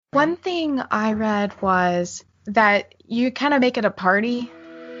One thing I read was that you kind of make it a party.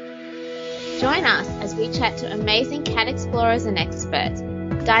 Join us as we chat to amazing cat explorers and experts.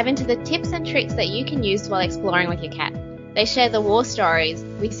 Dive into the tips and tricks that you can use while exploring with your cat. They share the war stories,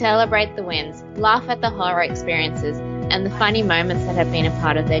 we celebrate the wins, laugh at the horror experiences, and the funny moments that have been a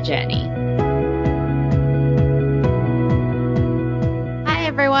part of their journey. Hi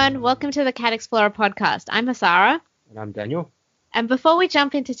everyone, welcome to the Cat Explorer podcast. I'm Asara. And I'm Daniel. And before we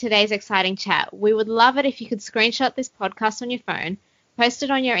jump into today's exciting chat, we would love it if you could screenshot this podcast on your phone, post it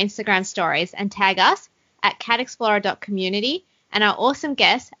on your Instagram stories, and tag us at catexplorer.community and our awesome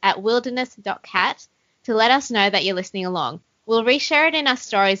guest at wilderness.cat to let us know that you're listening along. We'll reshare it in our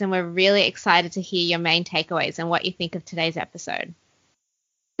stories, and we're really excited to hear your main takeaways and what you think of today's episode.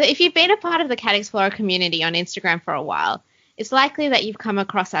 So if you've been a part of the Cat Explorer community on Instagram for a while, it's likely that you've come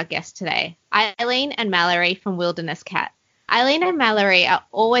across our guests today, Eileen and Mallory from Wilderness Cat. Eileen and Mallory are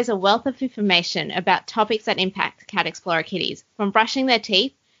always a wealth of information about topics that impact Cat Explorer kitties, from brushing their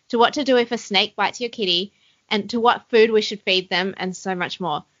teeth to what to do if a snake bites your kitty and to what food we should feed them and so much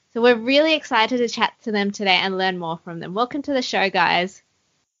more. So we're really excited to chat to them today and learn more from them. Welcome to the show, guys.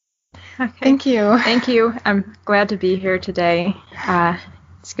 Okay. Thank you. Thank you. I'm glad to be here today.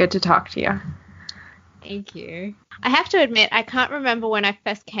 It's good to talk to you. Thank you. I have to admit, I can't remember when I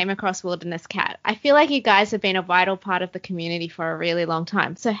first came across Wilderness Cat. I feel like you guys have been a vital part of the community for a really long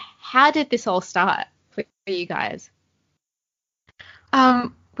time. So how did this all start for you guys?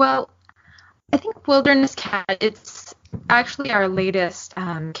 Well, I think Wilderness Cat, it's actually our latest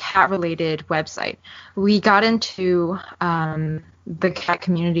cat-related website. We got into the cat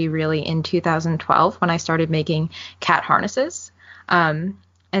community really in 2012 when I started making cat harnesses.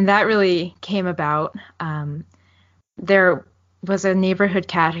 And that really came about. There was a neighborhood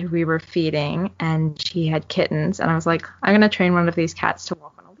cat who we were feeding, and she had kittens. And I was like, I'm going to train one of these cats to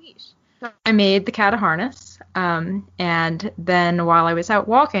walk on a leash. So I made the cat a harness. And then while I was out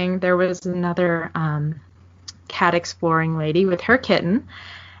walking, there was another cat exploring lady with her kitten.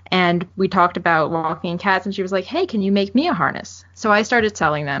 And we talked about walking cats, and she was like, hey, can you make me a harness? So I started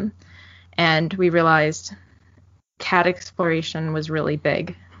selling them, and we realized cat exploration was really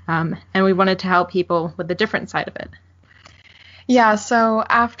big, and we wanted to help people with the different side of it. Yeah, so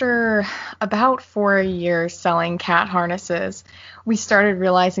after about 4 years selling cat harnesses, we started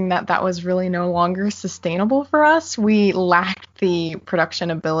realizing that that was really no longer sustainable for us. We lacked the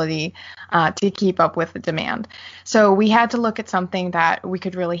production ability to keep up with the demand. So we had to look at something that we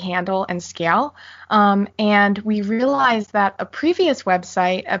could really handle and scale. And we realized that a previous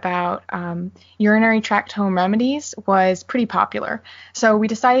website about urinary tract home remedies was pretty popular. So we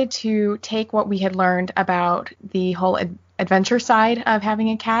decided to take what we had learned about the whole adventure side of having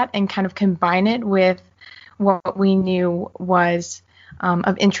a cat and kind of combine it with what we knew was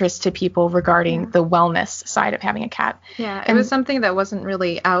of interest to people regarding the wellness side of having a cat. Yeah, it was something that wasn't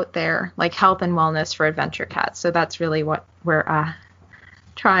really out there, like health and wellness for adventure cats. So that's really what we're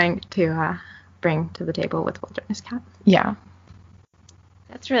trying to bring to the table with Wilderness Cat. Yeah.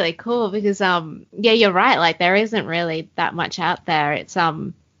 That's really cool because, yeah, you're right. Like, there isn't really that much out there. It's,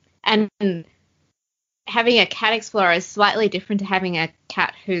 and having a cat explorer is slightly different to having a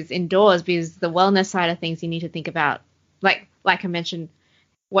cat who's indoors, because the wellness side of things you need to think about, like I mentioned,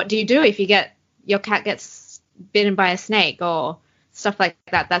 what do you do if your cat gets bitten by a snake or stuff like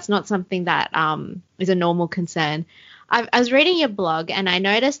that? That's not something that is a normal concern. I was reading your blog and I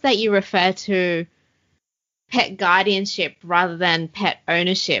noticed that you refer to pet guardianship rather than pet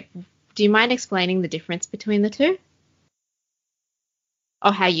ownership. Do you mind explaining the difference between the two?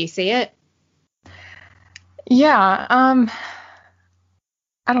 Or how you see it? Yeah,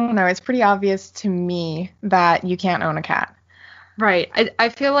 I don't know. It's pretty obvious to me that you can't own a cat. Right. I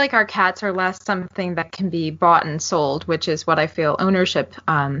feel like our cats are less something that can be bought and sold, which is what I feel ownership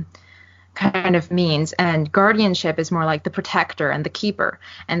kind of means. And guardianship is more like the protector and the keeper.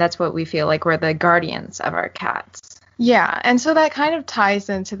 And that's what we feel like we're the guardians of our cats. Yeah, and so that kind of ties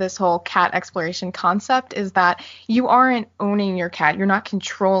into this whole cat exploration concept, is that you aren't owning your cat. You're not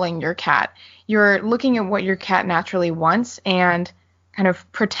controlling your cat. You're looking at what your cat naturally wants and kind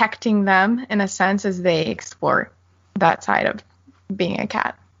of protecting them in a sense as they explore that side of being a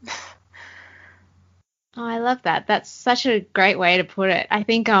cat. Oh, I love that. That's such a great way to put it. I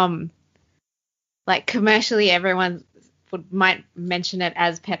think like commercially everyone might mention it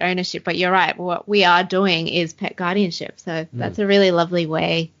as pet ownership, but you're right. What we are doing is pet guardianship. So that's a really lovely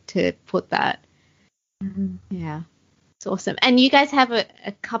way to put that. Mm-hmm. Yeah, it's awesome. And you guys have a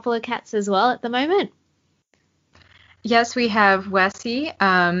couple of cats as well at the moment? Yes, we have Wessie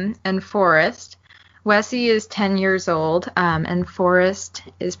and Forrest. Wessie is 10 years old, and Forrest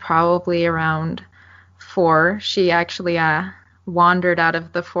is probably around 4. She actually wandered out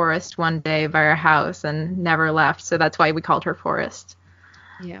of the forest one day by our house and never left, so that's why we called her Forrest.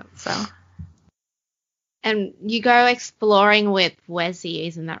 Yeah. So. And you go exploring with Wessie,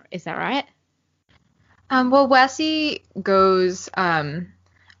 is that right? Well, Wessie goes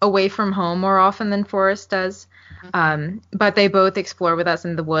away from home more often than Forrest does. But they both explore with us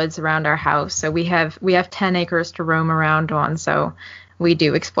in the woods around our house. So we have 10 acres to roam around on, so we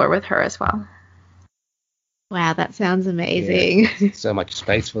do explore with her as well. Wow, that sounds amazing. Yeah, so much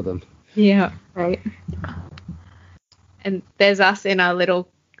space for them. Yeah. Right. And there's us in our little,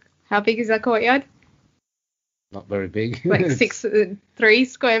 how big is that courtyard? Not very big. Like 3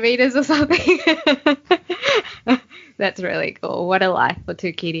 square meters or something. That's really cool. What a life for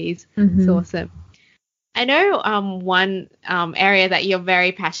 2 kitties. It's awesome. I know one area that you're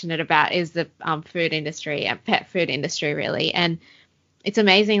very passionate about is the food industry and pet food industry, really. And it's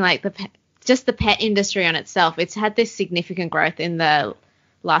amazing, like just the pet industry on itself. It's had this significant growth in the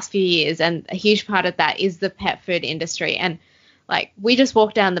last few years, and a huge part of that is the pet food industry. And like we just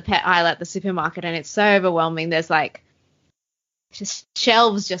walk down the pet aisle at the supermarket, and it's so overwhelming. There's like just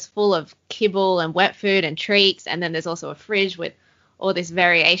shelves just full of kibble and wet food and treats, and then there's also a fridge with all these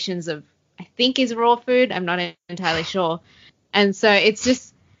variations of, I think is raw food. I'm not entirely sure. And so it's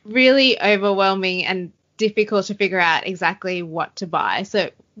just really overwhelming and difficult to figure out exactly what to buy. So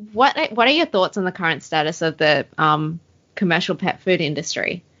what are your thoughts on the current status of the commercial pet food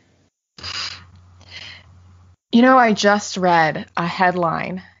industry? You know, I just read a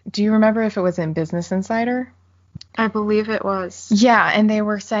headline. Do you remember if it was in Business Insider? I believe it was. Yeah, and they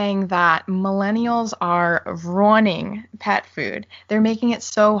were saying that millennials are ruining pet food. They're making it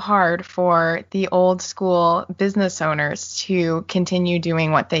so hard for the old school business owners to continue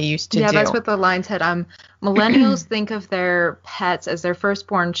doing what they used to do. Yeah, that's what the line said. Millennials think of their pets as their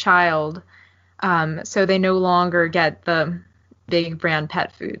firstborn child, so they no longer get the big brand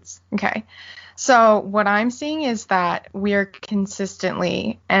pet foods. Okay. So what I'm seeing is that we're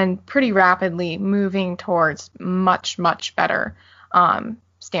consistently and pretty rapidly moving towards much, much better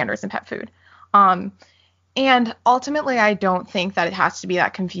standards in pet food. And ultimately, I don't think that it has to be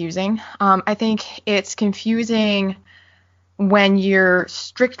that confusing. I think it's confusing when you're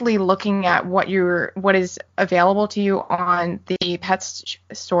strictly looking at what is available to you on the pet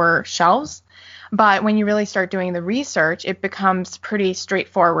store shelves. But when you really start doing the research, it becomes pretty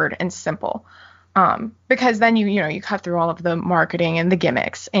straightforward and simple. Because then you cut through all of the marketing and the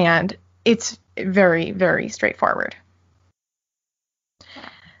gimmicks, and it's very, very straightforward.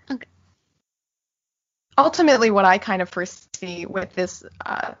 Okay. Ultimately, what I kind of foresee with this,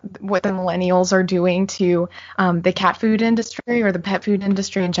 what the millennials are doing to the cat food industry or the pet food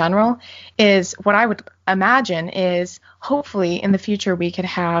industry in general, is what I would imagine is hopefully in the future we could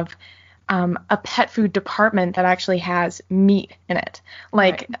have a pet food department that actually has meat in it,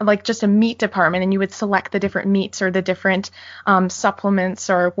 like just a meat department, and you would select the different meats or the different supplements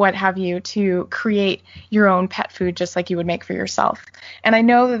or what have you to create your own pet food just like you would make for yourself. And I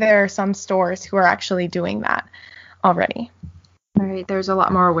know that there are some stores who are actually doing that already. Right. There's a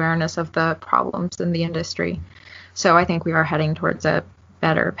lot more awareness of the problems in the industry. So I think we are heading towards a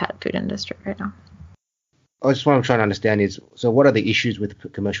better pet food industry right now. Just what I'm trying to understand is, so what are the issues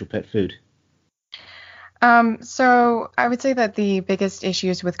with commercial pet food? So I would say that the biggest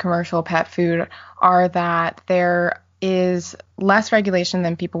issues with commercial pet food are that there is less regulation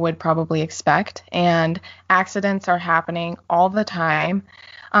than people would probably expect, and accidents are happening all the time.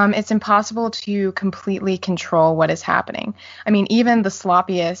 It's impossible to completely control what is happening. I mean, even the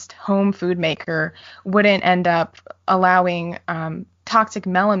sloppiest home food maker wouldn't end up allowing toxic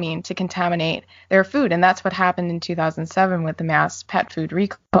melamine to contaminate their food. And that's what happened in 2007 with the mass pet food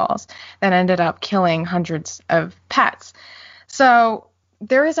recalls that ended up killing hundreds of pets. So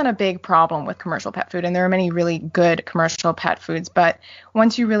there isn't a big problem with commercial pet food, and there are many really good commercial pet foods. But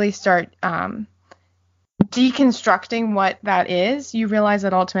once you really start deconstructing what that is, you realize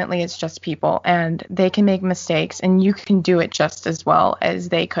that ultimately it's just people, and they can make mistakes, and you can do it just as well as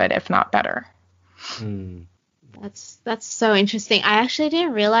they could, if not better. That's so interesting. I actually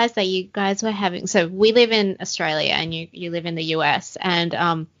didn't realize that you guys were having, so we live in Australia and you live in the US,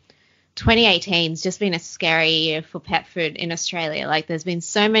 and 2018's just been a scary year for pet food in Australia. Like there's been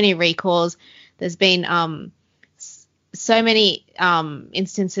so many recalls. There's been so many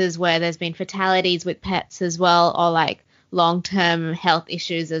instances where there's been fatalities with pets as well, or like long-term health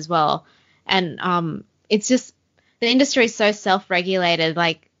issues as well. And it's just, the industry is so self-regulated.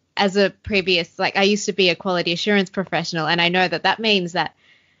 Like as a previous, like I used to be a quality assurance professional, and I know that means that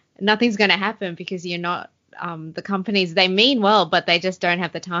nothing's going to happen because you're not the companies, they mean well, but they just don't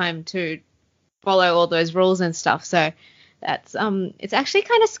have the time to follow all those rules and stuff. So that's it's actually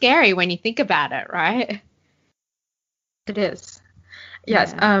kind of scary when you think about it, right? It is.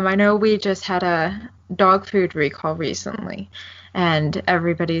 Yes. Yeah. I know we just had a dog food recall recently, and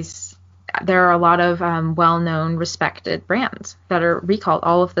there are a lot of well-known, respected brands that are recalled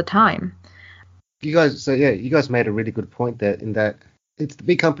all of the time. You guys made a really good point there, in that it's the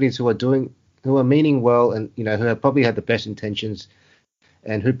big companies who are meaning well, and who have probably had the best intentions,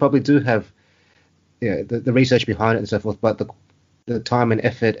 and who probably do have the research behind it and so forth, but the time and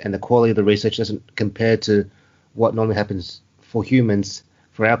effort and the quality of the research doesn't compare to what normally happens for humans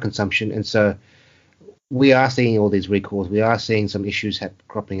for our consumption. And so we are seeing all these recalls, we are seeing some issues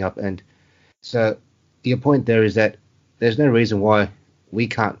cropping up, and so your point there is that there's no reason why we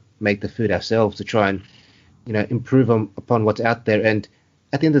can't make the food ourselves to try and improve upon what's out there. And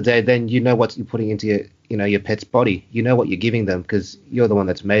at the end of the day, then what you're putting into your pet's body, what you're giving them, because you're the one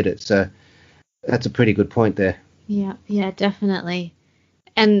that's made it. So that's a pretty good point there. Yeah, definitely.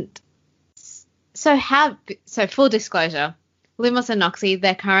 And so full disclosure, Lumos and Noxie,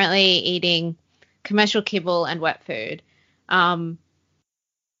 they're currently eating commercial kibble and wet food.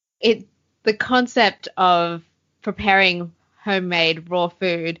 The concept of preparing homemade raw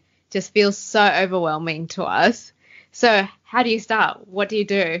food just feels so overwhelming to us. So how do you start? What do you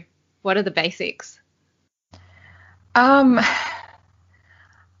do? What are the basics? I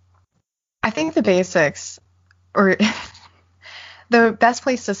think the basics, or the best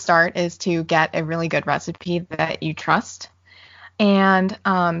place to start, is to get a really good recipe that you trust. And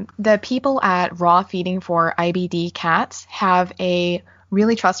the people at Raw Feeding for IBD Cats have a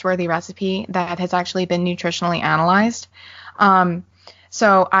really trustworthy recipe that has actually been nutritionally analyzed.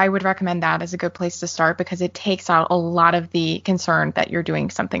 So I would recommend that as a good place to start, because it takes out a lot of the concern that you're doing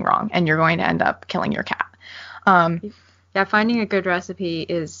something wrong and you're going to end up killing your cat. Finding a good recipe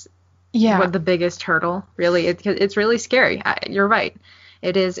is the biggest hurdle, really. It's really scary. You're right.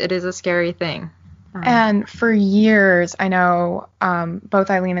 It is a scary thing. And for years, I know both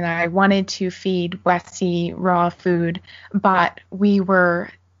Eileen and I wanted to feed Wessie raw food, but we were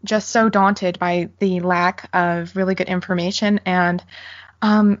just so daunted by the lack of really good information. And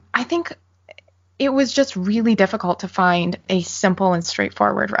I think it was just really difficult to find a simple and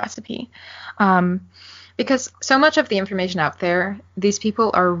straightforward recipe. Because so much of the information out there, these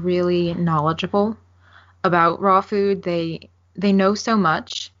people are really knowledgeable about raw food. They know so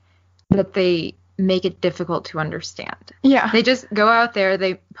much that they make it difficult to understand. Yeah. They just go out there,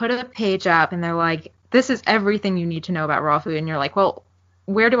 they put a page up, and they're like, this is everything you need to know about raw food. And you're like, well,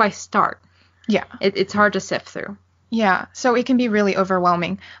 where do I start? Yeah. It's hard to sift through. Yeah. So it can be really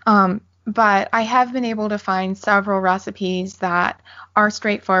overwhelming. But I have been able to find several recipes that are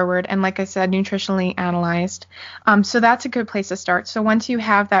straightforward and, like I said, nutritionally analyzed. So that's a good place to start. So once you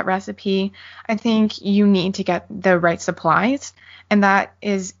have that recipe, I think you need to get the right supplies. And that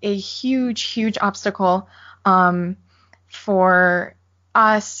is a huge, huge obstacle for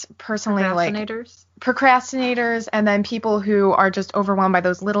us personally, procrastinators, and then people who are just overwhelmed by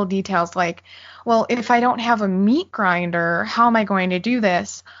those little details, like, well, if I don't have a meat grinder, how am I going to do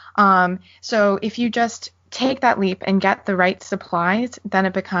this? So if you just take that leap and get the right supplies, then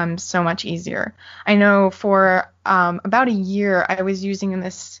it becomes so much easier. I know for about a year, I was using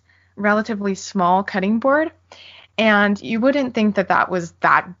this relatively small cutting board. And you wouldn't think that that was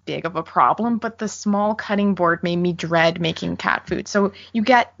that big of a problem, but the small cutting board made me dread making cat food. So you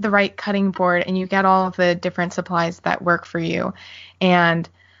get the right cutting board and you get all of the different supplies that work for you. And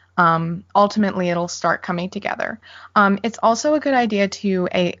ultimately, it'll start coming together. It's also a good idea to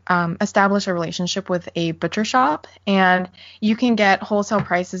establish a relationship with a butcher shop. And you can get wholesale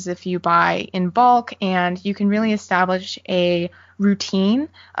prices if you buy in bulk. And you can really establish a routine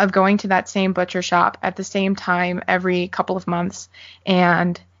of going to that same butcher shop at the same time every couple of months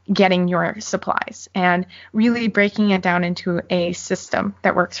and getting your supplies and really breaking it down into a system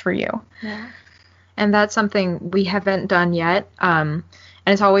that works for you. Yeah. And that's something we haven't done yet. And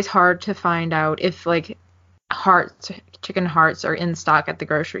it's always hard to find out if chicken hearts are in stock at the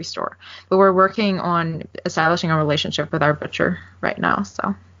grocery store. But we're working on establishing a relationship with our butcher right now.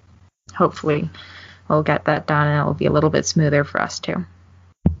 So hopefully we'll get that done and it'll be a little bit smoother for us too.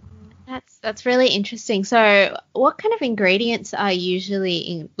 That's really interesting. So what kind of ingredients are usually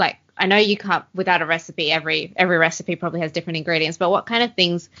in, like, I know you can't without a recipe, every recipe probably has different ingredients, but what kind of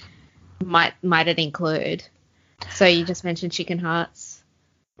things might it include? So you just mentioned chicken hearts.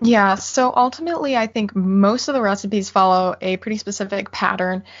 Yeah, so ultimately I think most of the recipes follow a pretty specific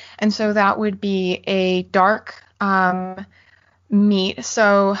pattern. And so that would be a dark meat.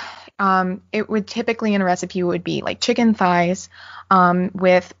 So it would typically in a recipe would be like chicken thighs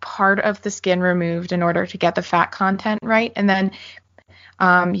with part of the skin removed in order to get the fat content right. And then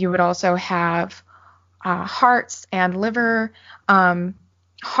you would also have hearts and liver.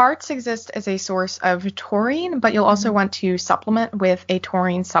 Hearts exist as a source of taurine, but you'll also want to supplement with a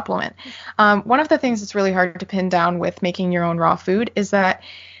taurine supplement. One of the things that's really hard to pin down with making your own raw food is that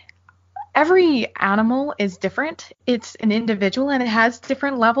every animal is different. It's an individual and it has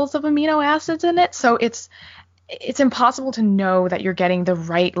different levels of amino acids in it. So it's impossible to know that you're getting the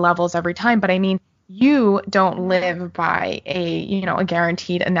right levels every time. But I mean, you don't live by a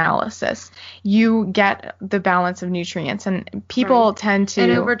guaranteed analysis. You get the balance of nutrients, and people tend to.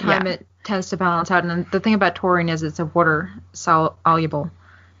 And over time, it tends to balance out. And the thing about taurine is it's a water soluble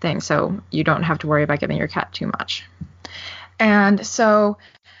thing, so you don't have to worry about giving your cat too much. And so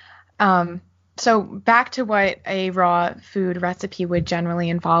back to what a raw food recipe would generally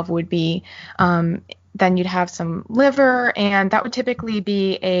involve would be. Then you'd have some liver, and that would typically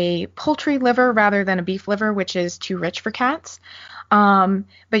be a poultry liver rather than a beef liver, which is too rich for cats.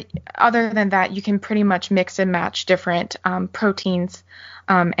 But other than that, you can pretty much mix and match different proteins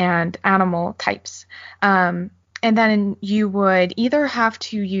and animal types. And then you would either have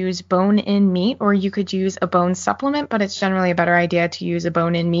to use bone-in meat, or you could use a bone supplement, but it's generally a better idea to use a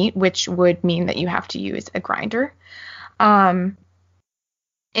bone-in meat, which would mean that you have to use a grinder.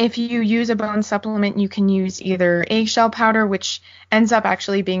 If you use a bone supplement, you can use either eggshell powder, which ends up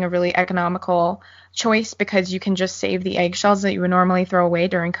actually being a really economical choice because you can just save the eggshells that you would normally throw away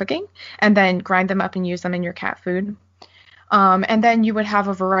during cooking and then grind them up and use them in your cat food. And then you would have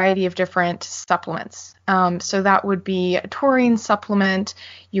a variety of different supplements. So that would be a taurine supplement.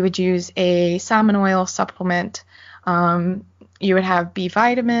 You would use a salmon oil supplement. You would have B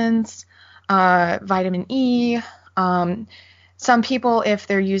vitamins, vitamin E. Some people, if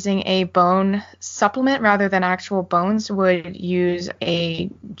they're using a bone supplement rather than actual bones, would use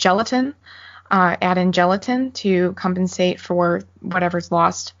a gelatin, add in gelatin to compensate for whatever's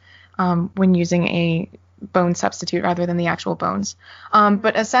lost when using a bone substitute rather than the actual bones.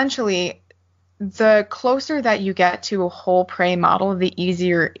 But essentially, the closer that you get to a whole prey model, the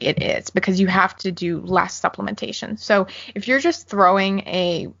easier it is because you have to do less supplementation. So if you're just throwing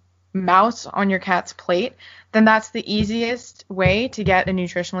a mouse on your cat's plate, then that's the easiest way to get a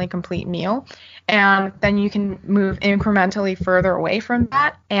nutritionally complete meal. And then you can move incrementally further away from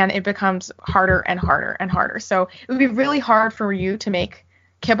that, and it becomes harder and harder and harder. So it would be really hard for you to make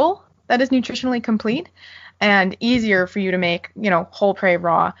kibble that is nutritionally complete, and easier for you to make, whole prey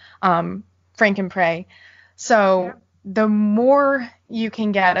raw, frankenprey. So the more you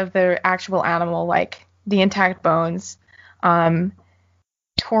can get of the actual animal, like the intact bones,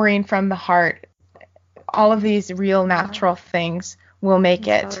 taurine from the heart, all of these real natural things will make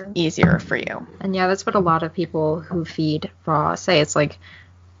it easier for you. And yeah, that's what a lot of people who feed raw say. It's like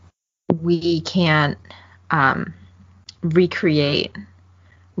we can't recreate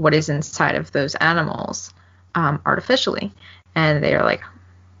what is inside of those animals artificially. And they're like,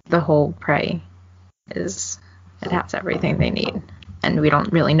 the whole prey it has everything they need. And we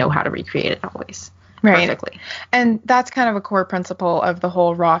don't really know how to recreate it always. Right. Perfectly. And that's kind of a core principle of the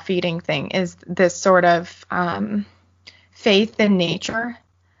whole raw feeding thing, is this sort of faith in nature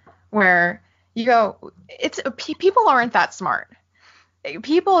where you go, people aren't that smart.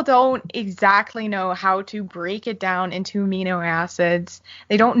 People don't exactly know how to break it down into amino acids.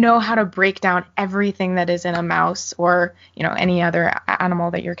 They don't know how to break down everything that is in a mouse or, any other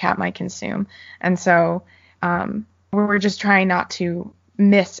animal that your cat might consume. And so we're just trying not to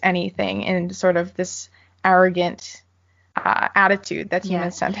miss anything in sort of this arrogant attitude that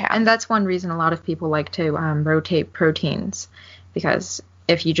humans tend to have. And that's one reason a lot of people like to rotate proteins, because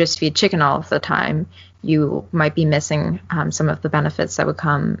if you just feed chicken all of the time, you might be missing some of the benefits that would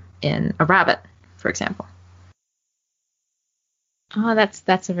come in a rabbit, for example. Oh,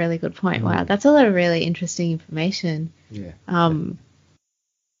 that's a really good point. Wow, that's a lot of really interesting information. Yeah.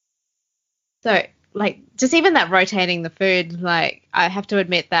 So, just even that rotating the food, I have to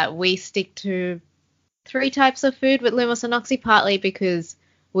admit that we stick to 3 types of food with Lumos and Oxy, partly because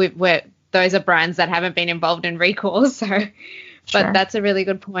those are brands that haven't been involved in recalls. So, but that's a really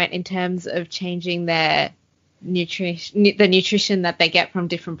good point in terms of changing their the nutrition that they get from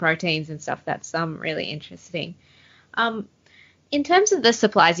different proteins and stuff. That's really interesting. In terms of the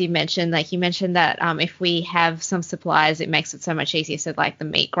supplies you mentioned, that if we have some supplies, it makes it so much easier. So like the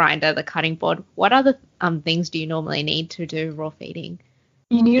meat grinder, the cutting board, what other things do you normally need to do raw feeding?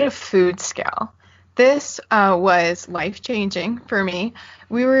 You need a food scale. This was life-changing for me.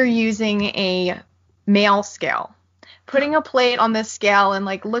 We were using a male scale. putting a plate on this scale and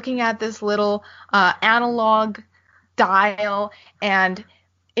like looking at this little analog dial, and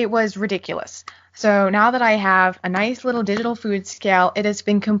it was ridiculous. So now that I have a nice little digital food scale, it has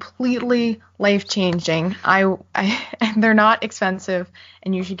been completely life-changing. They're not expensive,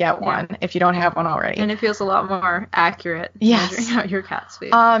 and you should get one if you don't have one already. And it feels a lot more accurate measuring out your cat's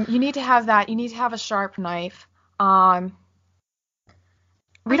food. You need to have that. You need to have a sharp knife. We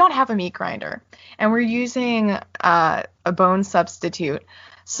don't have a meat grinder, and we're using a bone substitute.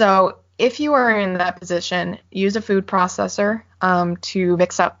 So if you are in that position, use a food processor to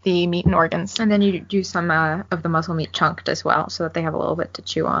mix up the meat and organs. And then you do some of the muscle meat chunked as well, so that they have a little bit to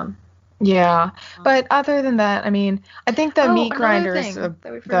chew on. Yeah, but other than that, I mean, I think the meat grinder is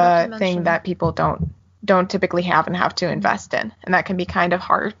the thing that people don't typically have and have to invest in, and that can be kind of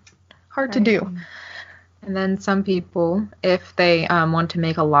hard to do. And then some people, if they want to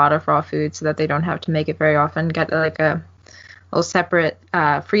make a lot of raw food so that they don't have to make it very often, get like a little separate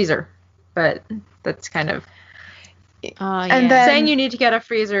freezer. But that's kind of and then saying you need to get a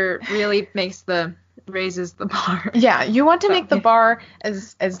freezer really raises the bar. Yeah, you want to make the bar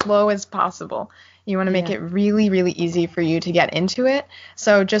as low as possible. You want to make it really, really easy for you to get into it.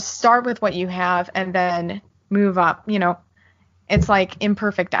 So just start with what you have and then move up. You know, it's like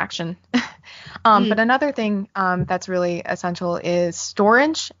imperfect action. But another thing that's really essential is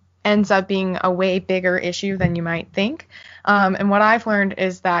storage ends up being a way bigger issue than you might think. And what I've learned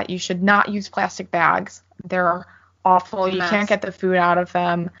is that you should not use plastic bags. They're awful. You can't get the food out of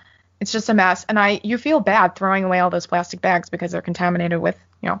them. It's just a mess. And you feel bad throwing away all those plastic bags because they're contaminated with,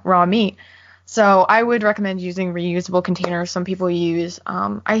 raw meat. So I would recommend using reusable containers. Some people use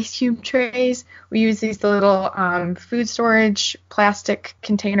ice cube trays. We use these little food storage plastic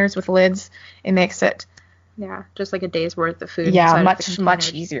containers with lids. It makes it just like a day's worth of food. Yeah,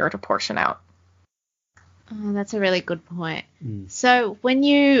 much easier to portion out. Oh, that's a really good point. So when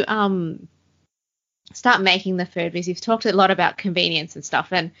you start making the food, because you've talked a lot about convenience and stuff,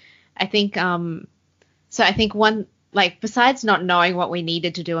 and I think one, like, besides not knowing what we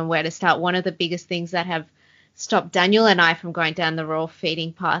needed to do and where to start, one of the biggest things that have stopped Daniel and I from going down the raw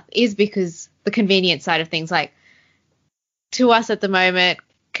feeding path is because the convenience side of things. Like, to us at the moment,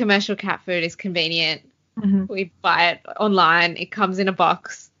 commercial cat food is convenient. Mm-hmm. We buy it online, it comes in a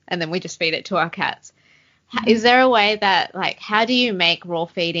box, and then we just feed it to our cats. Mm-hmm. Is there a way that, like, how do you make raw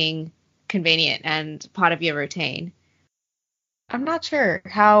feeding convenient and part of your routine? I'm not sure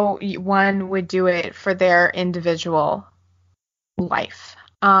how one would do it for their individual life.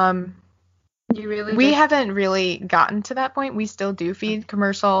 We haven't really gotten to that point. We still do feed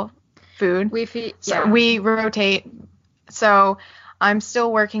commercial food. We rotate. So I'm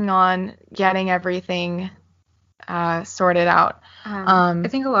still working on getting everything sorted out. I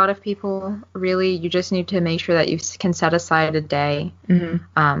think a lot of people really, you just need to make sure that you can set aside a day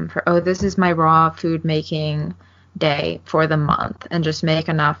for, this is my raw food making day for the month, and just make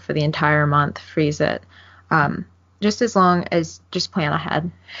enough for the entire month, freeze it. Just as long as just plan ahead.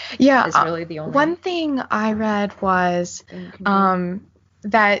 Yeah. Is really the only one thing I read was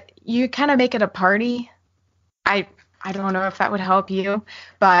that you kind of make it a party. I don't know if that would help you,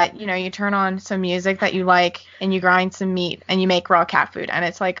 but you turn on some music that you like and you grind some meat and you make raw cat food, and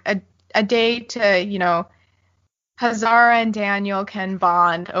it's like a day to, Hazara and Daniel can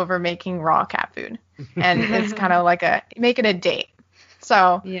bond over making raw cat food. And it's kind of like make it a date.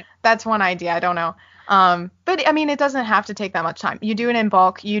 So that's one idea. I don't know. But I mean, it doesn't have to take that much time. You do it in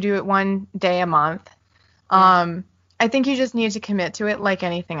bulk. You do it one day a month. I think you just need to commit to it like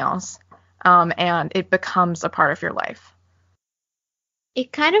anything else. And it becomes a part of your life.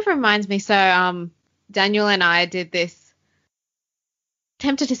 It kind of reminds me. So Daniel and I did this,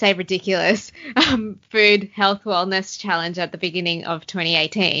 tempted to say ridiculous, food health wellness challenge at the beginning of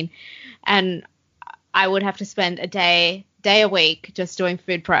 2018. And I would have to spend a day a week just doing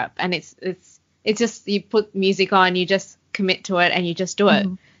food prep, and it's just, you put music on, you just commit to it, and you just do it.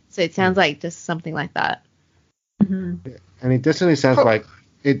 So it sounds like just something like that. And it definitely sounds like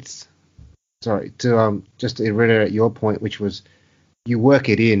it's just to reiterate your point, which was you work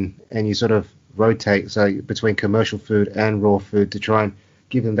it in and you sort of rotate between commercial food and raw food to try and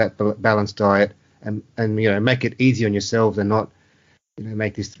give them that balanced diet and make it easy on yourselves and not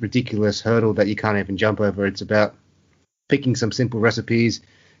make this ridiculous hurdle that you can't even jump over. It's about picking some simple recipes,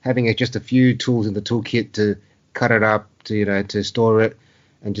 having just a few tools in the toolkit to cut it up, to store it,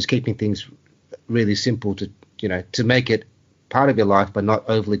 and just keeping things really simple to make it part of your life, but not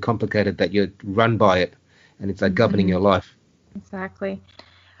overly complicated that you're run by it and it's like governing your life. Exactly.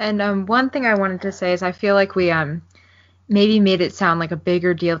 And one thing I wanted to say is I feel like we maybe made it sound like a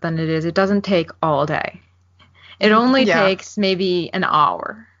bigger deal than it is. It doesn't take all day. It only Yeah. takes maybe an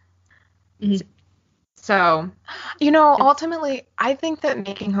hour. Mhm. So, Ultimately, I think that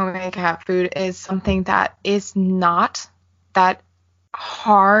making homemade cat food is something that is not that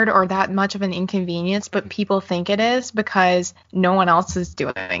hard or that much of an inconvenience, but people think it is because no one else is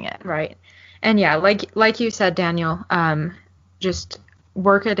doing it. right. And yeah, like you said, Daniel, just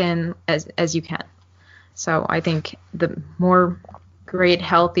work it in as you can. So I think the more great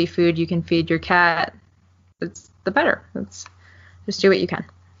healthy food you can feed your cat, the better. Just do what you can.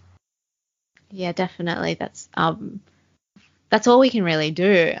 Yeah, definitely. That's all we can really do.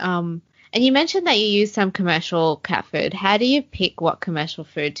 And you mentioned that you use some commercial cat food. How do you pick what commercial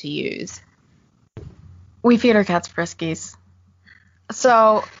food to use? We feed our cats Friskies.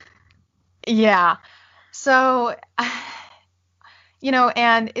 So, yeah. So,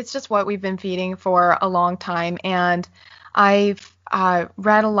 and it's just what we've been feeding for a long time. And I've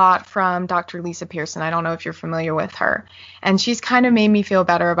read a lot from Dr. Lisa Pearson. I don't know if you're familiar with her. And she's kind of made me feel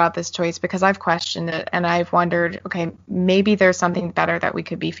better about this choice because I've questioned it and I've wondered, okay, maybe there's something better that we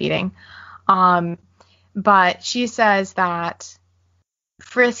could be feeding. But she says that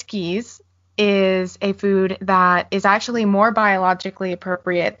Friskies is a food that is actually more biologically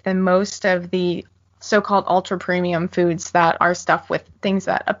appropriate than most of the so-called ultra premium foods that are stuffed with things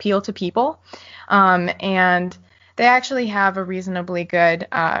that appeal to people. And they actually have a reasonably good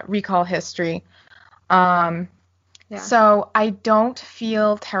recall history. Yeah. So I don't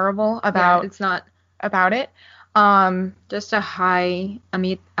feel terrible about it's not it. just a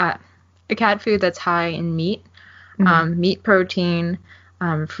cat food that's high in meat, Mhm. meat protein,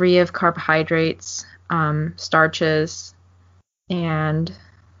 free of carbohydrates, starches, and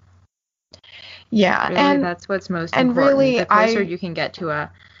Yeah, really and that's what's most and important. really, The closer you can get to a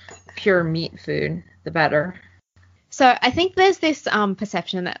pure meat food, the better. So I think there's this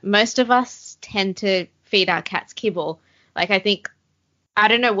perception that most of us tend to feed our cats kibble. Like I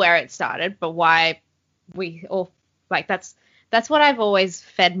don't know where it started, but why we all like that's what I've always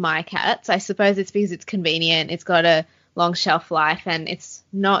fed my cats. I suppose it's because it's convenient, it's got a long shelf life, and it's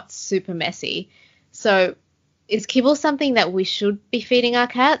not super messy. So is kibble something that we should be feeding our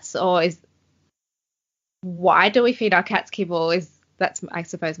cats, or why do we feed our cats kibble? That's I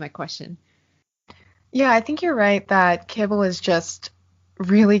suppose my question. yeah, I think you're right that kibble is just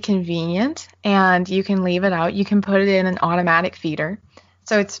really convenient and you can leave it out. You can put it in an automatic feeder.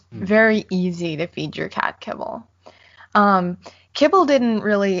 So it's very easy to feed your cat kibble. Kibble didn't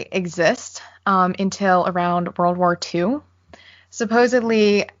really exist until around World War II.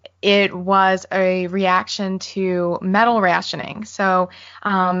 Supposedly, it was a reaction to metal rationing. So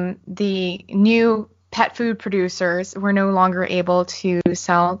the new pet food producers were no longer able to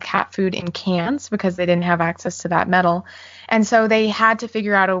sell cat food in cans because they didn't have access to that metal. And so they had to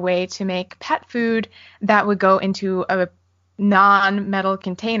figure out a way to make pet food that would go into a non-metal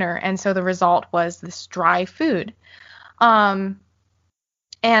container. And so the result was this dry food. And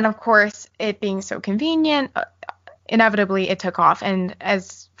of course, it being so convenient, inevitably it took off. And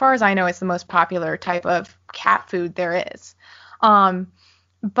as far as I know, it's the most popular type of cat food there is.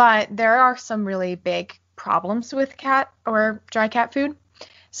 But there are some really big problems with cat or dry cat food.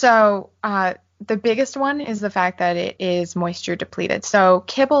 So the biggest one is the fact that it is moisture depleted. So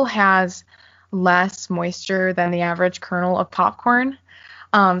kibble has less moisture than the average kernel of popcorn.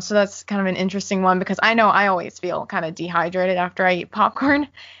 So that's kind of an interesting one because I know I always feel kind of dehydrated after I eat popcorn.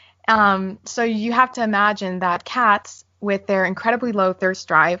 So you have to imagine that cats, with their incredibly low thirst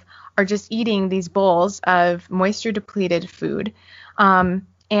drive, are just eating these bowls of moisture depleted food.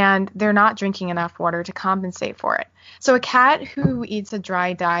 And they're not drinking enough water to compensate for it. So a cat who eats a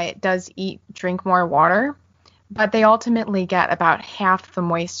dry diet does drink more water, but they ultimately get about half the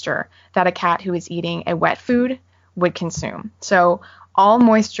moisture that a cat who is eating a wet food would consume. So all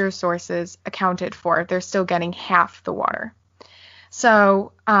moisture sources accounted for, they're still getting half the water.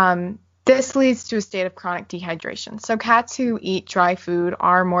 So this leads to a state of chronic dehydration. So cats who eat dry food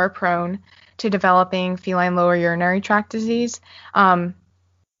are more prone to developing feline lower urinary tract disease.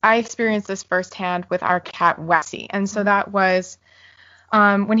 I experienced this firsthand with our cat Wessie. And so that was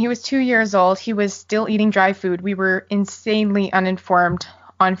when he was 2 years old, he was still eating dry food. We were insanely uninformed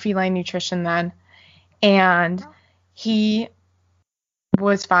on feline nutrition then. And he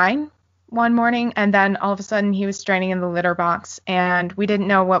was fine one morning, and then all of a sudden he was straining in the litter box, and we didn't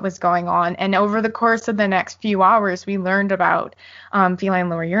know what was going on. And over the course of the next few hours, we learned about feline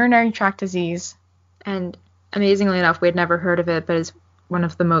lower urinary tract disease. And amazingly enough, we had never heard of it, but it's one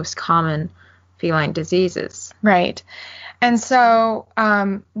of the most common feline diseases. Right. And so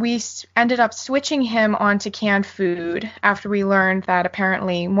we ended up switching him onto canned food after we learned that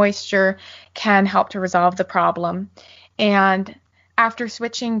apparently moisture can help to resolve the problem. And after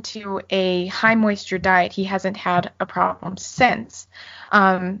switching to a high moisture diet, he hasn't had a problem since.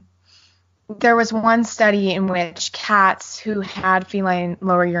 There was one study in which cats who had feline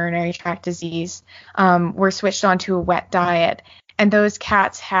lower urinary tract disease were switched onto a wet diet, and those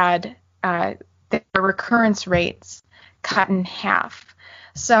cats had their recurrence rates cut in half.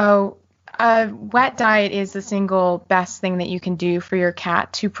 So a wet diet is the single best thing that you can do for your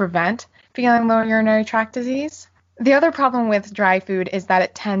cat to prevent feline lower urinary tract disease. The other problem with dry food is that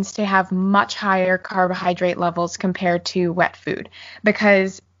it tends to have much higher carbohydrate levels compared to wet food,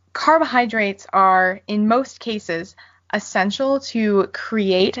 because carbohydrates are, in most cases, essential to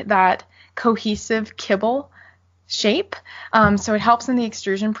create that cohesive kibble shape. So it helps in the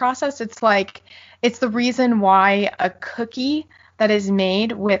extrusion process. It's the reason why a cookie that is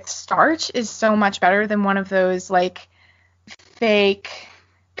made with starch is so much better than one of those like fake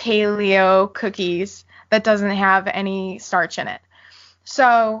paleo cookies that doesn't have any starch in it.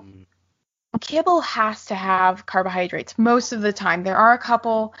 So kibble has to have carbohydrates most of the time. There are a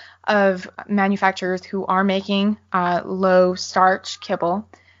couple of manufacturers who are making low starch kibble,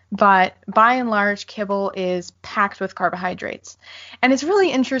 but by and large, kibble is packed with carbohydrates. And it's really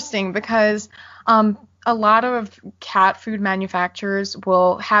interesting because a lot of cat food manufacturers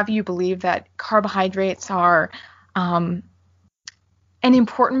will have you believe that carbohydrates are an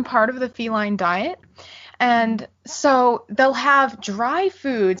important part of the feline diet. And so they'll have dry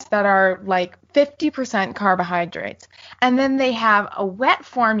foods that are like 50% carbohydrates. And then they have a wet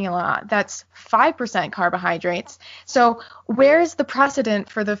formula that's 5% carbohydrates. So where's the precedent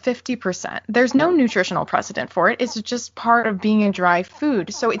for the 50%? There's no nutritional precedent for it. It's just part of being a dry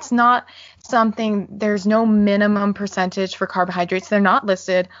food. So it's not something, there's no minimum percentage for carbohydrates. They're not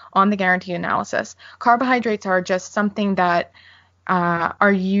listed on the guaranteed analysis. Carbohydrates are just something that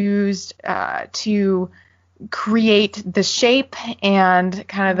are used to create the shape and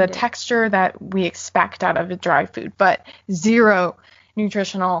kind of the texture that we expect out of a dry food, but zero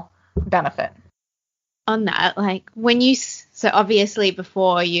nutritional benefit. On that, like when you, so obviously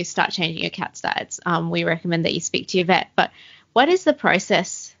before you start changing your cat's diets, we recommend that you speak to your vet, but what is the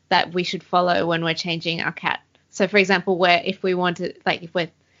process that we should follow when we're changing our cat? So for example, if we want to, like if we're,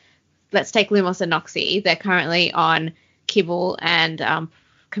 let's take Lumos and Noxie, they're currently on kibble and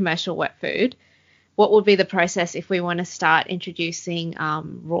commercial wet food. What would be the process if we want to start introducing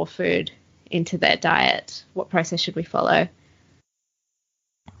raw food into their diet? What process should we follow?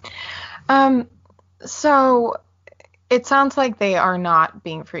 So it sounds like they are not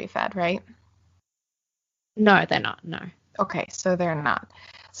being free-fed, right? No, they're not. No. Okay, so they're not.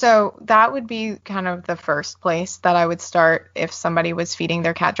 So that would be kind of the first place that I would start if somebody was feeding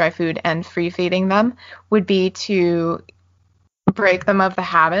their cat dry food and free-feeding them, would be to break them of the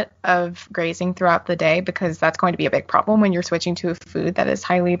habit of grazing throughout the day, because that's going to be a big problem when you're switching to a food that is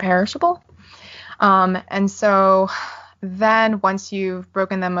highly perishable. And so then once you've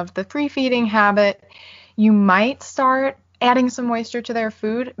broken them of the free feeding habit, you might start adding some moisture to their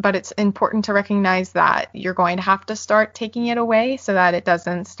food, but it's important to recognize that you're going to have to start taking it away so that it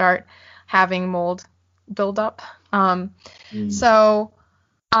doesn't start having mold buildup. So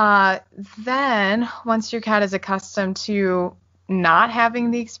then once your cat is accustomed to not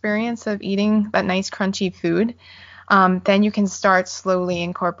having the experience of eating that nice crunchy food, then you can start slowly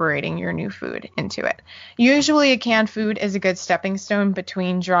incorporating your new food into it. Usually a canned food is a good stepping stone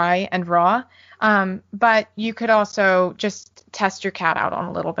between dry and raw, but you could also just test your cat out on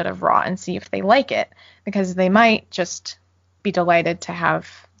a little bit of raw and see if they like it, because they might just be delighted to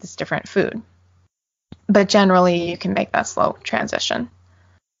have this different food. But generally you can make that slow transition.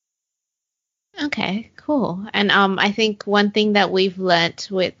 Okay, cool. And I think one thing that we've learnt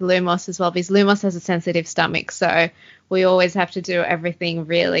with Lumos as well, because Lumos has a sensitive stomach, so we always have to do everything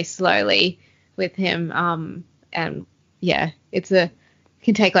really slowly with him. And yeah, it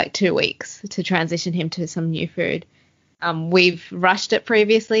can take like 2 weeks to transition him to some new food. We've rushed it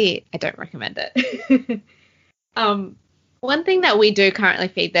previously. I don't recommend it. One thing that we do currently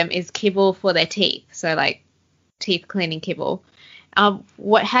feed them is kibble for their teeth, so like teeth cleaning kibble. How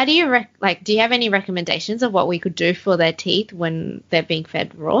do you do you have any recommendations of what we could do for their teeth when they're being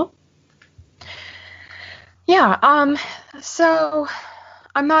fed raw? Yeah, so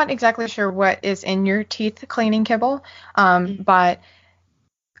I'm not exactly sure what is in your teeth cleaning kibble, but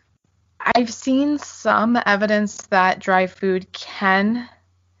I've seen some evidence that dry food can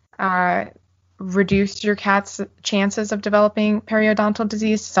reduce your cat's chances of developing periodontal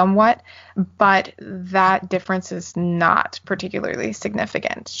disease somewhat, but that difference is not particularly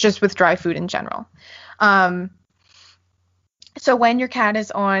significant, just with dry food in general. So when your cat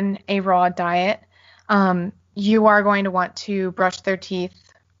is on a raw diet, you are going to want to brush their teeth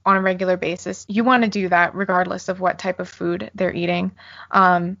on a regular basis. You want to do that regardless of what type of food they're eating.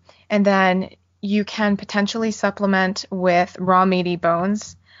 And then you can potentially supplement with raw meaty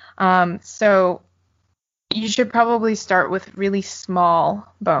bones. So you should probably start with really small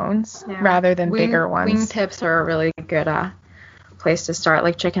bones rather than bigger ones. Wingtips are a really good place to start,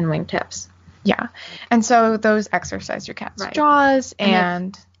 like chicken wingtips. Yeah. And so those exercise your cat's jaws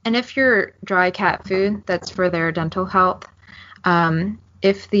and if you're dry cat food, that's for their dental health.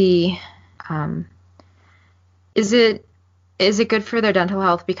 If the is it good for their dental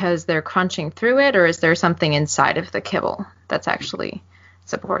health because they're crunching through it, or is there something inside of the kibble that's actually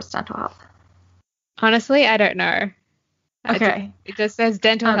supports dental health? Honestly, I don't know. Okay. It just says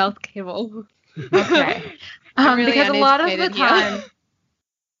dental health kibble. Okay. Really because a lot of the uneducated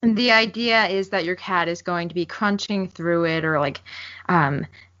time, the idea is that your cat is going to be crunching through it, or like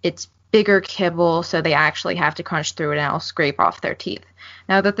it's bigger kibble, so they actually have to crunch through it and it'll scrape off their teeth.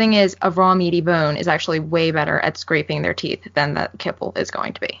 Now, the thing is, a raw meaty bone is actually way better at scraping their teeth than the kibble is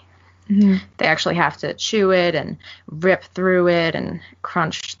going to be. Mm-hmm. They actually have to chew it and rip through it and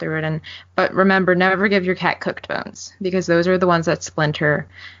crunch through it. But remember, never give your cat cooked bones, because those are the ones that splinter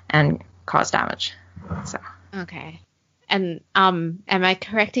and cause damage. So. Okay. And am I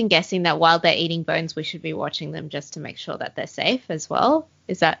correct in guessing that while they're eating bones, we should be watching them just to make sure that they're safe as well?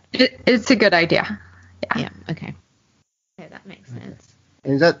 Is that? It's a good idea. Yeah. Okay. Okay, that makes sense.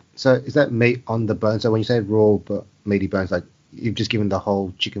 And is that meat on the bone? So when you say raw but meaty bones, like you've just given the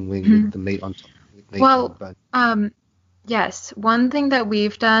whole chicken wing with the meat on top. Well, yes. One thing that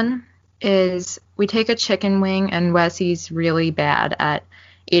we've done is we take a chicken wing, and Wesley's really bad at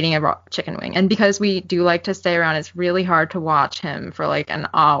eating a raw chicken wing. And because we do like to stay around, it's really hard to watch him for like an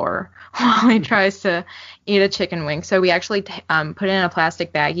hour while he tries to eat a chicken wing. So we actually put it in a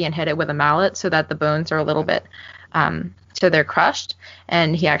plastic baggie and hit it with a mallet so that the bones are a little bit, so they're crushed,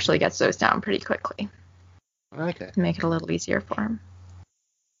 and he actually gets those down pretty quickly. Okay. To make it a little easier for him.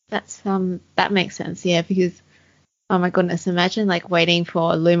 That's that makes sense, yeah, because oh my goodness, imagine like waiting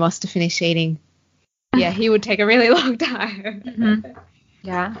for Lumos to finish eating. Yeah, he would take a really long time. Mm-hmm.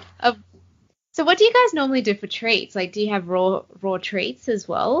 Yeah. So what do you guys normally do for treats? Like, do you have raw treats as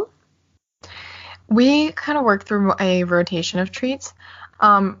well? We kind of work through a rotation of treats.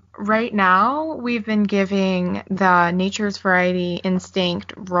 Right now, we've been giving the Nature's Variety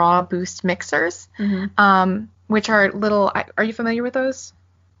Instinct Raw Boost Mixers, which are little. Are you familiar with those?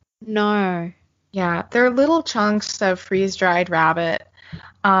 No. Yeah, they're little chunks of freeze-dried rabbit.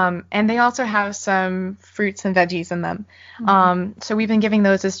 And they also have some fruits and veggies in them. So we've been giving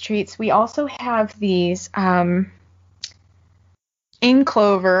those as treats. We also have these in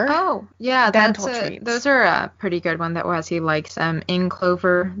clover. Oh, yeah, dental treats. Those are a pretty good one that Wesley likes. In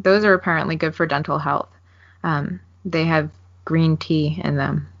clover, those are apparently good for dental health. They have green tea in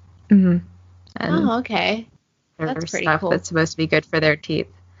them. Mm-hmm. And okay. That's pretty stuff cool. That's supposed to be good for their teeth,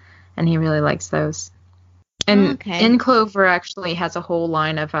 and he really likes those. And In Clover actually has a whole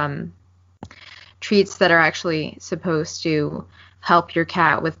line of treats that are actually supposed to help your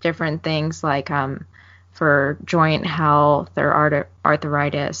cat with different things, like for joint health or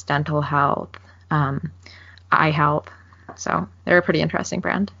arthritis, dental health, eye health. So they're a pretty interesting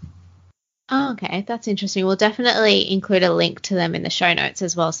brand. Oh, okay. That's interesting. We'll definitely include a link to them in the show notes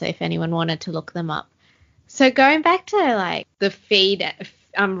as well, so if anyone wanted to look them up. So going back to like the feed,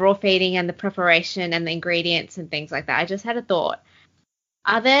 raw feeding and the preparation and the ingredients and things like that, I just had a thought.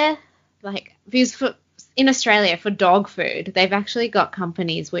 Are there, like, because in Australia for dog food, they've actually got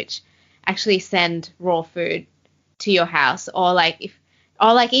companies which actually send raw food to your house, or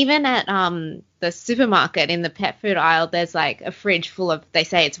even at the supermarket in the pet food aisle, there's like a fridge full of, they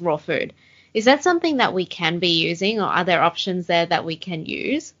say it's raw food. Is that something that we can be using, or are there options there that we can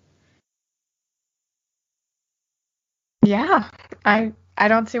use? Yeah, I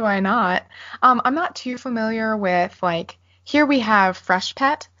don't see why not. I'm not too familiar with, like, here we have Fresh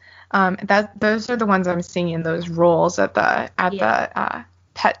Pet. Those are the ones I'm seeing in those rolls at the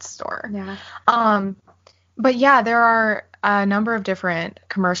pet store. Yeah. But yeah, there are a number of different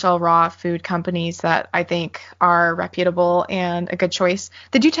commercial raw food companies that I think are reputable and a good choice.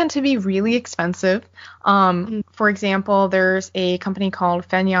 They do tend to be really expensive. For example, there's a company called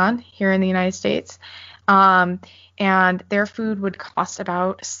Fenion here in the United States. And their food would cost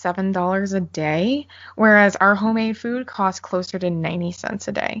about $7 a day, whereas our homemade food costs closer to 90 cents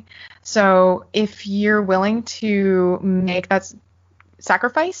a day. So if you're willing to make that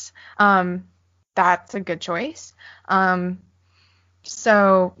sacrifice, that's a good choice.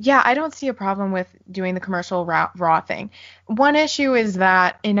 So yeah, I don't see a problem with doing the commercial raw thing. One issue is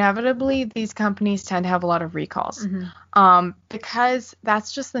that inevitably these companies tend to have a lot of recalls, because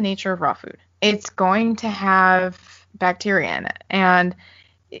that's just the nature of raw food. It's going to have bacteria in it, and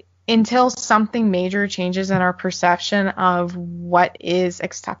until something major changes in our perception of what is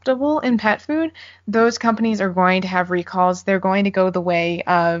acceptable in pet food, those companies are going to have recalls. They're going to go the way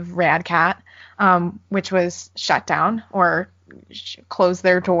of Radcat, which was shut down or closed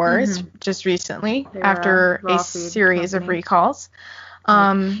their doors just recently after a series of recalls.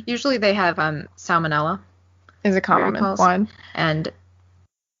 Usually they have salmonella is a common one,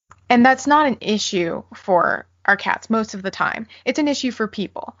 and that's not an issue for our cats most of the time. It's an issue for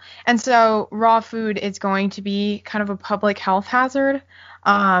people, and so raw food is going to be kind of a public health hazard.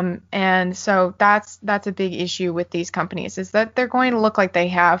 And so that's a big issue with these companies, is that they're going to look like they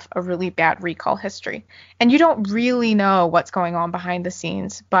have a really bad recall history. And you don't really know what's going on behind the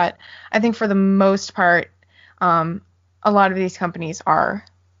scenes. But I think for the most part, a lot of these companies are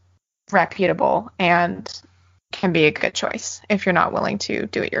reputable and can be a good choice if you're not willing to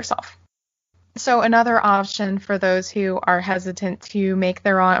do it yourself. So another option for those who are hesitant to make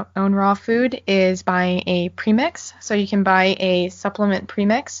their own raw food is buying a premix. So you can buy a supplement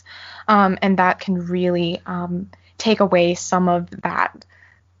premix, and that can really take away some of that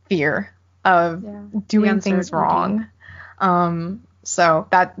fear of doing things wrong. So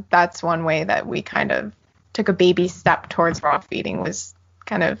that's one way that we kind of took a baby step towards raw feeding, was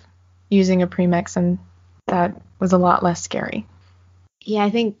kind of using a premix, and that was a lot less scary. Yeah,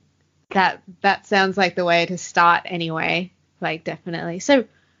 I think that sounds like the way to start anyway, like definitely. So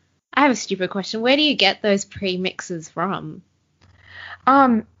I have a stupid question. Where do you get those premixes from?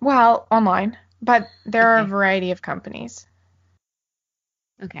 Well, online, but there are a variety of companies.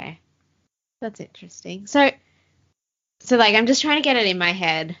 Okay. That's interesting. So like I'm just trying to get it in my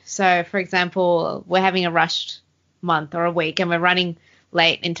head. So for example, we're having a rushed month or a week and we're running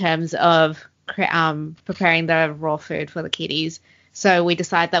late in terms of preparing the raw food for the kitties. So we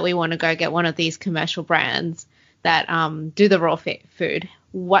decide that we want to go get one of these commercial brands that do the raw food.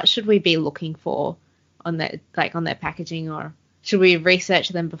 What should we be looking for on their packaging, or should we research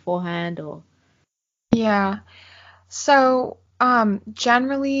them beforehand? Or yeah, so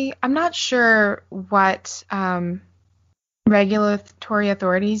generally, I'm not sure what regulatory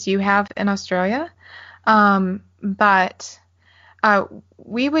authorities you have in Australia, but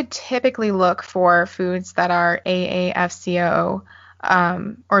we would typically look for foods that are AAFCO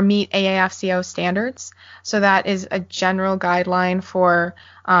or meet AAFCO standards. So that is a general guideline for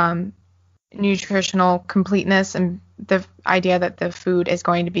nutritional completeness and the idea that the food is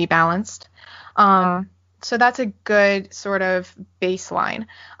going to be balanced. So that's a good sort of baseline.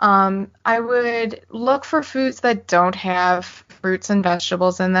 I would look for foods that don't have fruits and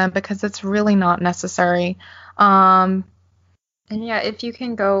vegetables in them, because it's really not necessary. And yeah, if you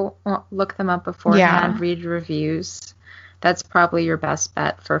can go look them up beforehand, read reviews, that's probably your best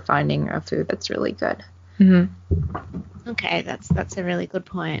bet for finding a food that's really good. Mm-hmm. Okay, that's a really good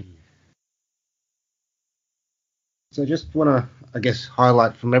point. So I just want to, I guess,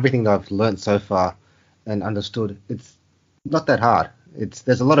 highlight from everything that I've learned so far and understood, it's not that hard.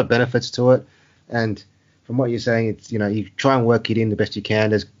 There's a lot of benefits to it, and from what you're saying, it's, you try and work it in the best you can.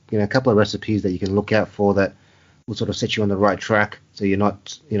 There's a couple of recipes that you can look out for that will sort of set you on the right track, so you're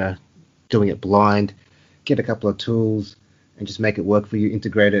not doing it blind. Get a couple of tools and just make it work for you,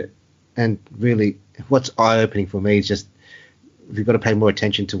 integrate it. And really, what's eye-opening for me is just you've got to pay more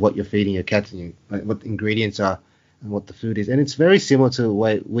attention to what you're feeding your cats and what the ingredients are and what the food is. And it's very similar to the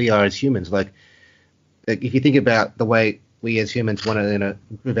way we are as humans. Like if you think about the way we as humans want to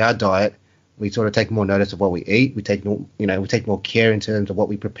improve our diet, we sort of take more notice of what we eat. We take more care in terms of what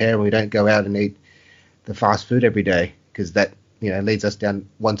we prepare, and we don't go out and eat the fast food every day, because that leads us down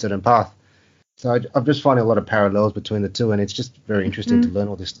one certain path. So I'm just finding a lot of parallels between the two, and it's just very interesting to learn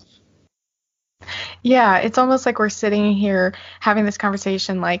all this stuff. Yeah, it's almost like we're sitting here having this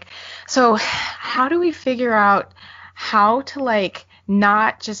conversation, like, so how do we figure out how to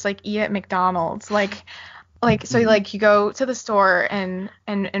not just eat at McDonald's, so you go to the store and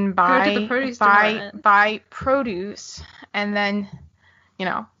buy produce, and then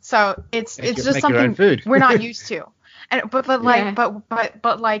so it's just something we're not used to. And but they're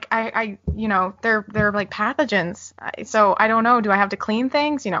pathogens. So I don't know. Do I have to clean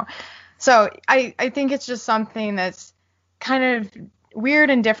things? So I think it's just something that's kind of weird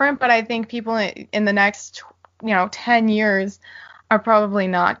and different, but I think people in the next 10 years are probably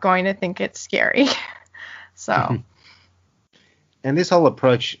not going to think it's scary. So. And this whole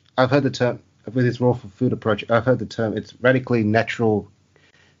approach, I've heard the term, with this raw food approach, I've heard the term, it's radically natural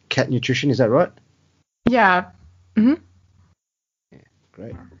cat nutrition. Is that right? Yeah. Mm-hmm. Yeah,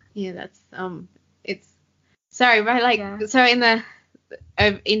 great. Yeah, that's it's sorry, but so in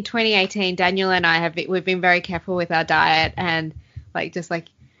 2018, Daniel and I we've been very careful with our diet, and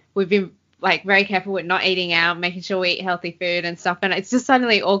we've been very careful with not eating out, making sure we eat healthy food and stuff, and it's just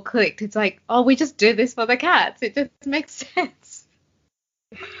suddenly all clicked. It's like, oh, we just do this for the cats. It just makes sense.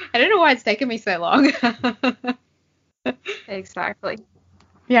 I don't know why it's taken me so long. Exactly.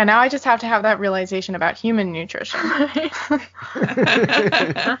 Yeah, now I just have to have that realization about human nutrition.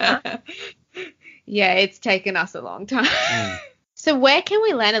 Yeah, it's taken us a long time. So where can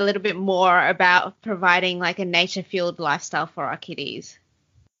we learn a little bit more about providing a nature-fueled lifestyle for our kitties?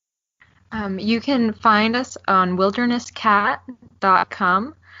 You can find us on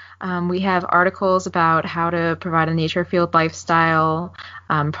wildernesscat.com. We have articles about how to provide a nature-fueled lifestyle,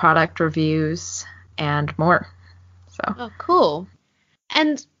 product reviews, and more. Oh, cool.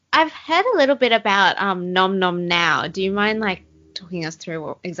 And I've heard a little bit about Nom Nom Now. Do you mind talking us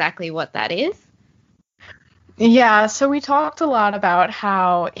through exactly what that is? Yeah, so we talked a lot about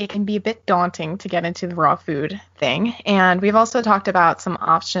how it can be a bit daunting to get into the raw food thing. And we've also talked about some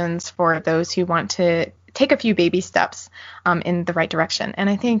options for those who want to take a few baby steps in the right direction. And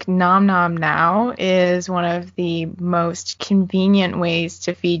I think Nom Nom Now is one of the most convenient ways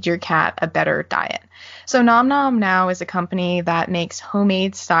to feed your cat a better diet. So Nom Nom Now is a company that makes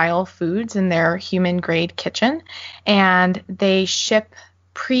homemade style foods in their human grade kitchen, and they ship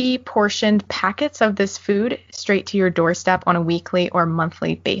pre-portioned packets of this food straight to your doorstep on a weekly or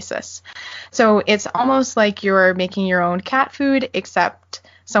monthly basis. So it's almost like you're making your own cat food, except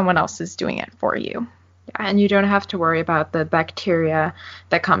someone else is doing it for you. Yeah, and you don't have to worry about the bacteria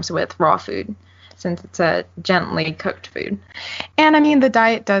that comes with raw food, since it's a gently cooked food. And I mean, the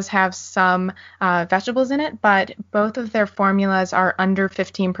diet does have some vegetables in it, but both of their formulas are under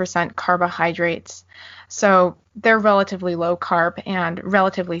 15% carbohydrates. So they're relatively low carb and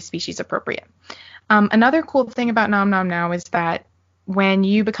relatively species appropriate. Another cool thing about Nom Nom Now is that when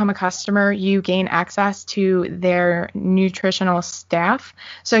you become a customer, you gain access to their nutritional staff.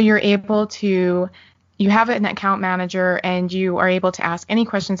 So you have an account manager, and you are able to ask any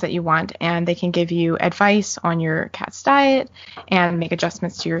questions that you want, and they can give you advice on your cat's diet and make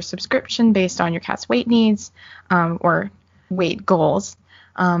adjustments to your subscription based on your cat's weight needs or weight goals.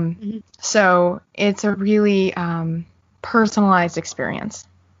 So it's a really personalized experience.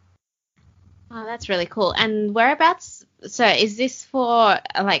 Oh, that's really cool. And whereabouts? So is this for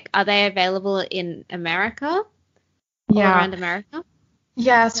are they available in America? All around America?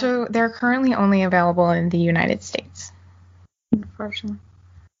 Yeah, so they're currently only available in the United States. Unfortunately.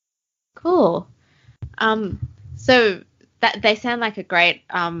 Cool. So that they sound like a great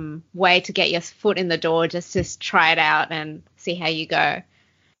way to get your foot in the door, just to try it out and see how you go.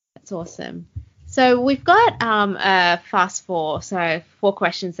 That's awesome. So we've got a fast four, so 4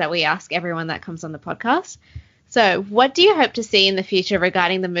 questions that we ask everyone that comes on the podcast. So what do you hope to see in the future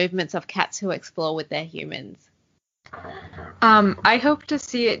regarding the movements of cats who explore with their humans? I hope to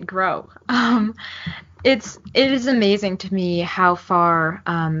see it grow. It is amazing to me how far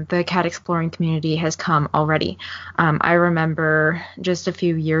the cat exploring community has come already. I remember just a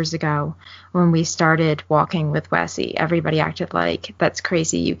few years ago when we started walking with Wessie, everybody acted like, that's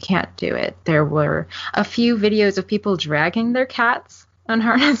crazy, you can't do it. There were a few videos of people dragging their cats on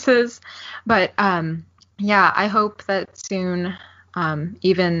harnesses, but yeah, I hope that soon,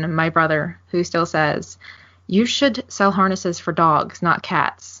 even my brother, who still says, you should sell harnesses for dogs, not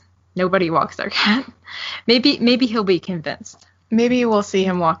cats. Nobody walks their cat. Maybe he'll be convinced. Maybe we'll see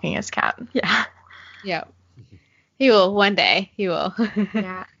him walking his cat. Yeah. Yeah. He will one day. He will.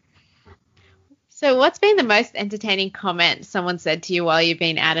 Yeah. So what's been the most entertaining comment someone said to you while you've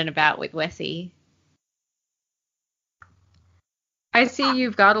been out and about with Wessie? I see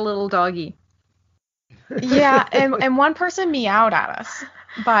you've got a little doggy. Yeah, and one person meowed at us,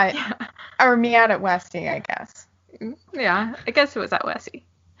 but or meowed at Westie, I guess. Yeah, I guess it was at Wessie.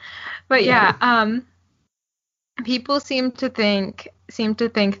 But yeah, people seem to think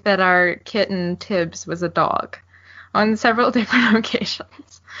that our kitten Tibbs was a dog on several different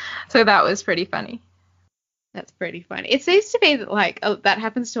occasions. So that was pretty funny. That's pretty funny. It seems to be that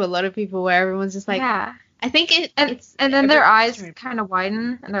happens to a lot of people where everyone's just like, yeah. I think it's and then their eyes kind of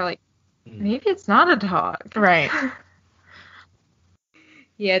widen and they're like, maybe it's not a dog. Right.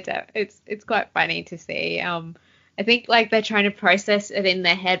 Yeah, it's quite funny to see. I think like they're trying to process it in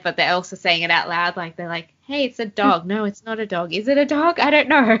their head, but they're also saying it out loud. Like they're like, "Hey, it's a dog." No, it's not a dog. Is it a dog? I don't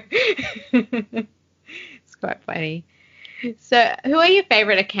know. It's quite funny. So, who are your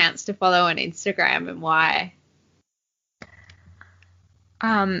favorite accounts to follow on Instagram and why?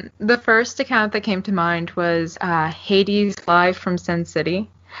 The first account that came to mind was Hades Live from Sin City.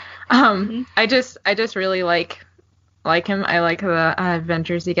 I just really like him. I like the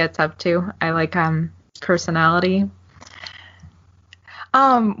adventures he gets up to. I like personality.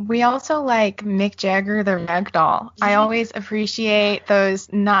 We also like Mick Jagger the Ragdoll. I always appreciate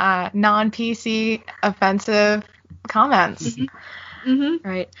those non-PC offensive comments.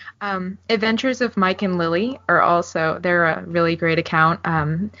 Right. Adventures of Mike and Lily are also, they're a really great account.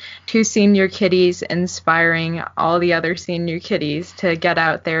 Two senior kitties inspiring all the other senior kitties to get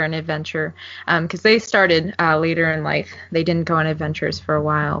out there and adventure. Because they started later in life. They didn't go on adventures for a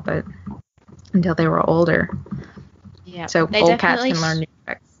while, but until they were older. Yeah. So old cats can learn new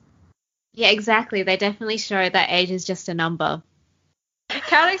tricks. Yeah, exactly. They definitely show that age is just a number.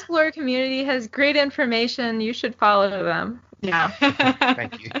 Cat Explorer community has great information. You should follow them. Yeah.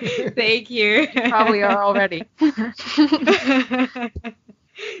 Thank you. Thank you. You probably are already.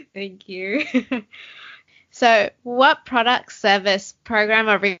 Thank you. So, what product, service, program,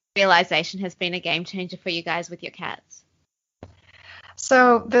 or realization has been a game changer for you guys with your cats?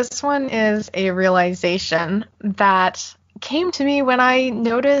 So this one is a realization that came to me when I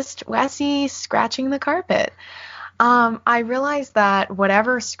noticed Wessie scratching the carpet. I realized that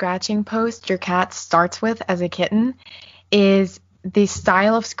whatever scratching post your cat starts with as a kitten is the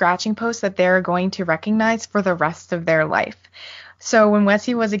style of scratching post that they're going to recognize for the rest of their life. So when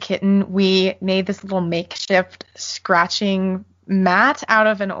Wessie was a kitten, we made this little makeshift scratching mat out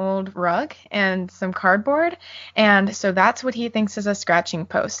of an old rug and some cardboard, and so that's what he thinks is a scratching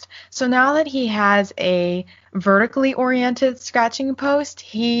post. So now that he has a vertically oriented scratching post,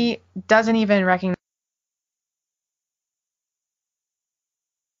 he doesn't even recognize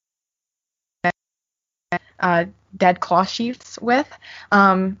dead cloth sheaths with.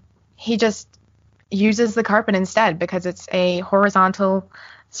 He just uses the carpet instead because it's a horizontal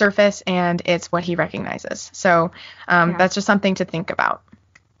surface and it's what he recognizes. So that's just something to think about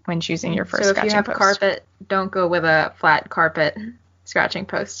when choosing your first scratching post. So if you have carpet, don't go with a flat carpet scratching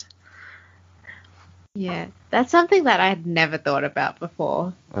post. Yeah, that's something that I had never thought about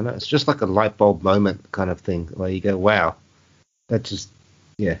before. I know, it's just like a light bulb moment kind of thing where you go, wow, that just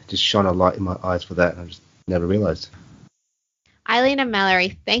shone a light in my eyes for that. I just never realized. Eileen and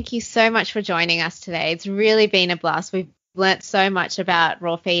Mallory, thank you so much for joining us today. It's really been a blast. We've learnt so much about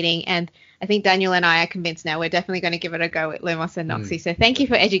raw feeding, and I think Daniel and I are convinced now we're definitely going to give it a go with Lumos and Noxie. So thank you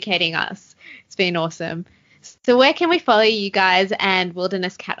for educating us. It's been awesome. So where can we follow you guys and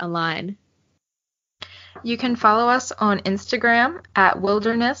Wilderness Cat online? You can follow us on Instagram at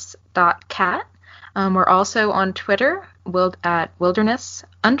wilderness.cat. We're also on Twitter at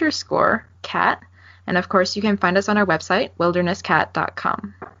wilderness_cat. And of course, you can find us on our website,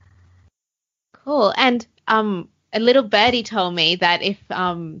 wildernesscat.com. Cool. And a little birdie told me that if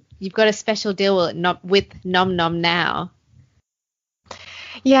you've got a special deal with Nom Nom Now.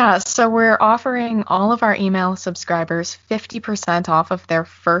 Yeah, so we're offering all of our email subscribers 50% off of their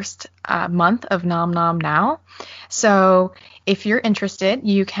first month of Nom Nom Now. So if you're interested,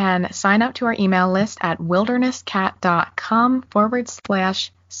 you can sign up to our email list at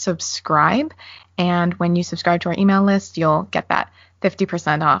wildernesscat.com/subscribe. And when you subscribe to our email list, you'll get that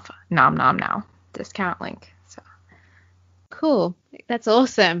 50% off Nom Nom Now discount link. So cool. That's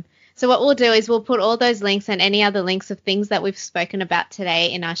awesome. So what we'll do is we'll put all those links and any other links of things that we've spoken about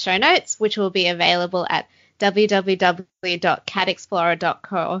today in our show notes, which will be available at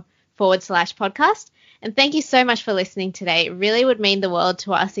www.catexplorer.co/podcast. And thank you so much for listening today. It really would mean the world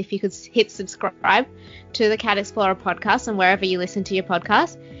to us if you could hit subscribe to the Cat Explorer podcast and wherever you listen to your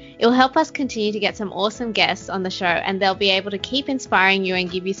podcast. It will help us continue to get some awesome guests on the show, and they'll be able to keep inspiring you and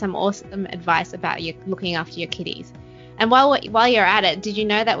give you some awesome advice about looking after your kitties. And while you're at it, did you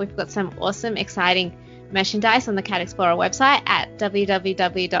know that we've got some awesome, exciting merchandise on the Cat Explorer website at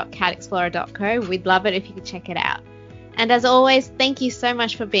www.catexplorer.co? We'd love it if you could check it out. And as always, thank you so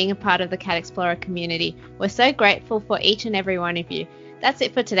much for being a part of the Cat Explorer community. We're so grateful for each and every one of you. That's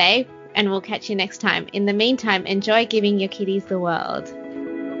it for today, and we'll catch you next time. In the meantime, enjoy giving your kitties the world.